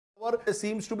power, there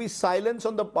seems to be silence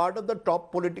on the part of the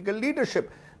top political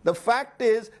leadership. The fact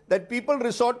is that people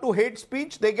resort to hate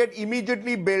speech, they get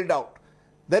immediately bailed out.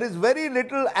 There is very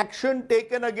little action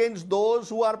taken against those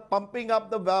who are pumping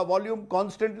up the volume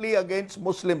constantly against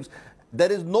Muslims.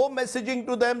 There is no messaging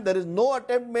to them. There is no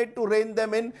attempt made to rein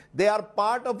them in. They are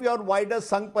part of your wider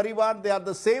Sangh Parivar. They are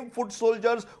the same foot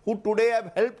soldiers who today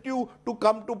have helped you to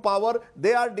come to power.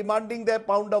 They are demanding their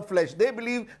pound of flesh. They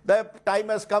believe the time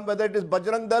has come, whether it is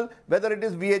Bajrang Dal, whether it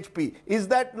is VHP. Is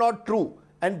that not true?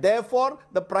 And therefore,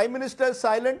 the Prime Minister is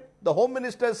silent, the Home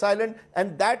Minister is silent,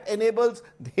 and that enables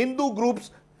Hindu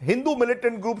groups, Hindu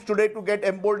militant groups today to get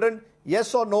emboldened.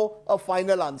 Yes or no? A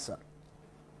final answer.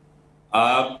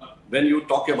 When you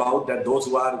talk about that those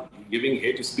who are giving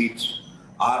hate speech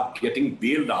are getting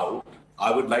bailed out,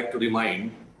 I would like to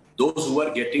remind those who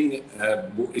are getting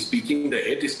speaking the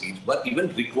hate speech were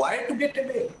even required to get a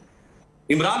bail.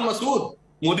 Imran Masood,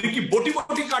 Modi ki boti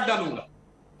boti kaat dalunga.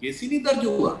 Case nahi darj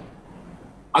hua.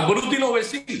 Akbaruddin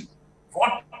Owaisi,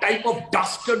 what type of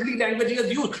dastardly language he has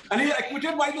used, and he is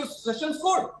acquitted by the Sessions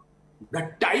Court.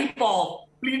 The type of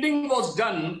pleading was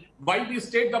done by the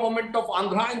state government of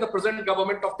Andhra and the present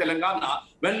government of Telangana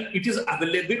when it is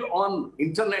available on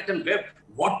internet and web.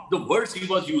 What the words he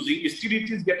was using, still it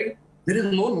is getting, there is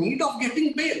no need of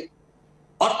getting bail.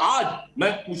 और आज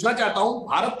मैं पूछना चाहता हूं,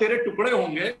 भारत तेरे टुकड़े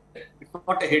होंगे, it's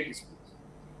not a hate speech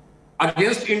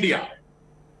against India.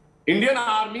 Indian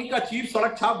Army का चीफ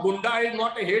सड़क छाप गुंडा is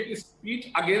not a hate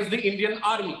speech against the Indian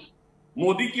Army.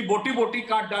 Modi की बोटी बोटी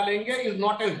काट डालेंगे is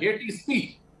not a hate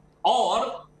speech.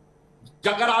 और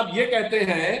अगर आप ये कहते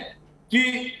हैं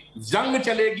कि जंग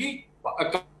चलेगी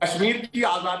कश्मीर की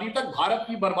आजादी तक, भारत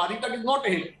की बर्बादी तक, is not a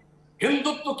hate.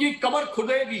 Hindutva की कमर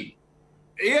खुदेगी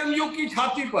AMU की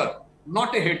छाती पर,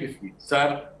 not a hate speech.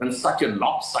 Sir, when such a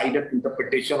lopsided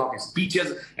interpretation of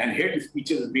speeches and hate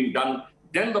speeches has been done,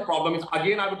 then the problem is,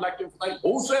 again, I would like to emphasize,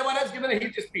 whosoever has given a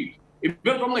hate speech,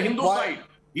 even from the Hindu side,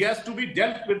 he has to be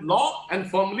dealt with law and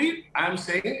firmly. I am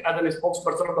saying as a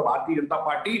spokesperson of the Bharatiya Janata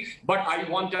Party, but I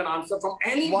want an answer from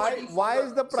anybody. Why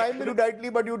is the Prime Minister, rightly,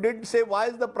 but you didn't say, why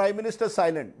is the Prime Minister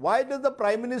silent? Why does the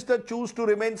Prime Minister choose to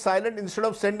remain silent instead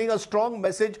of sending a strong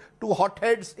message to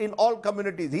hotheads in all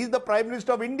communities? He's the Prime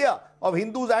Minister of India, of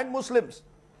Hindus and Muslims.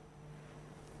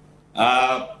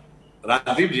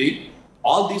 Rajdeep ji,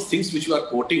 all these things which you are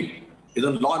quoting is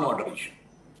a law and order issue.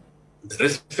 The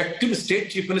respective state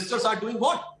chief ministers are doing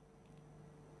what?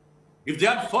 If they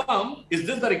are firm, is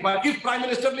this the requirement? If Prime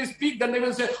Minister will speak, then they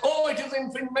will say, oh, it is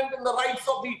infringement in the rights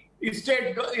of the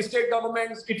state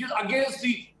governments. It is against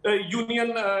the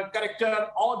union character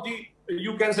or the,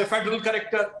 you can say, federal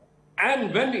character.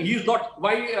 And when he is not,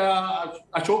 why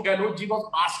Ashok Gehlot ji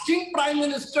was asking Prime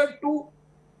Minister to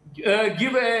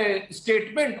give a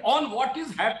statement on what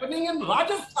is happening in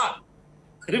Rajasthan.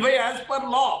 As per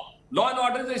law and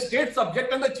order is a state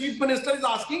subject, and the chief minister is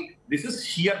asking, this is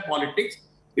sheer politics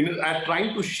in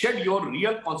trying to shed your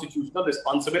real constitutional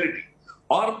responsibility.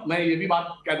 और मैं ये भी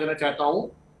बात कह देना चाहता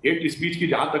हूँ, hate speech की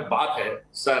जहां तक बात है,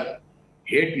 sir,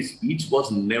 hate speech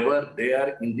was never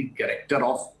there in the character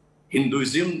of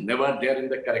Hinduism, never there in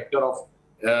the character of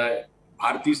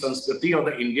Bharati Sanskriti or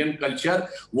the Indian culture.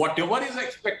 Whatever is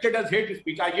expected as hate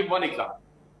speech, I give one example.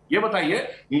 ये बताइए,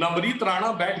 नवनीत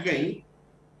राणा बैठ गई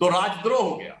तो राजद्रोह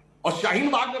हो गया, और शाहीन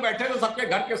बाग में बैठे तो सबके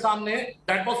घर के सामने,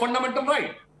 that was fundamental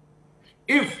right.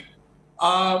 If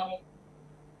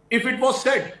it was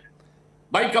said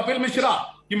by Kapil Mishra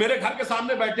कि मेरे घर के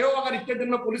सामने बैठे हो, अगर इतने दिन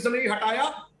में पुलिस ने नहीं हटाया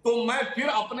तो मैं फिर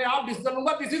अपने आप डिसीजन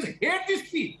लूंगा, this is hate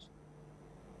speech.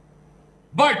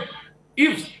 But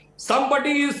if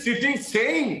somebody is sitting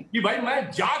saying कि भाई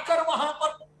मैं जाकर वहां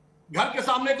पर घर के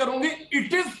सामने करूंगी,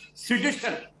 it is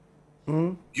sedition.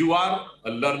 You are a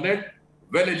learned,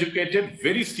 well-educated,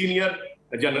 very senior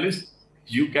journalist.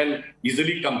 You can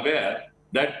easily compare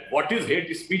that what is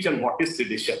hate speech and what is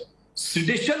sedition.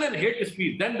 Sedition and hate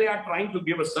speech, then they are trying to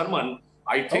give a sermon,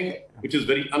 I think, which is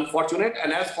very unfortunate.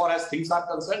 And as far as things are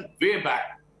concerned, way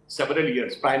back, several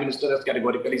years, Prime Minister has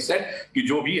categorically said कि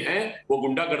जो भी हैं वो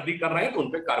गुंडागर्दी कर रहे हैं तो उन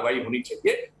पे कार्रवाई होनी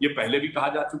चाहिए. ये पहले भी कहा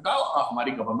जा चुका है और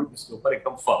हमारी गवर्नमेंट इसके ऊपर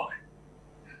एकदम फर्म है.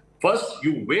 First,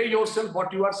 you weigh yourself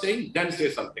what you are saying, then say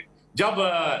something. जब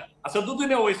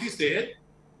असदुद्दीन ओवैसी से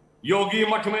योगी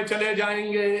मठ में चले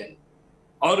जाएंगे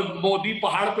और मोदी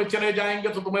पहाड़ पे चले जाएंगे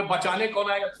तो तुम्हें बचाने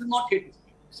कौन आएगा? This is not hate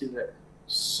speech.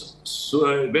 This is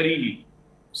a very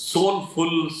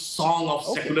soulful song of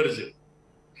secularism.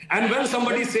 And when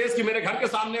somebody says कि मेरे घर के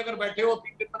सामने अगर बैठे हो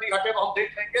 3 दिन में नहीं हटे तो हम देख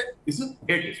लेंगे, this is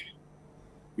hate speech.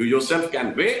 You yourself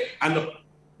can weigh, and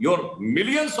your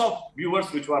millions of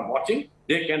viewers which are watching,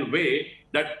 they can weigh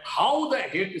that how the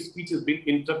hate speech is being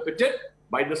interpreted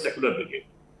by the secular brigade.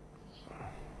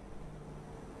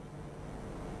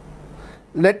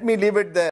 Let me leave it there.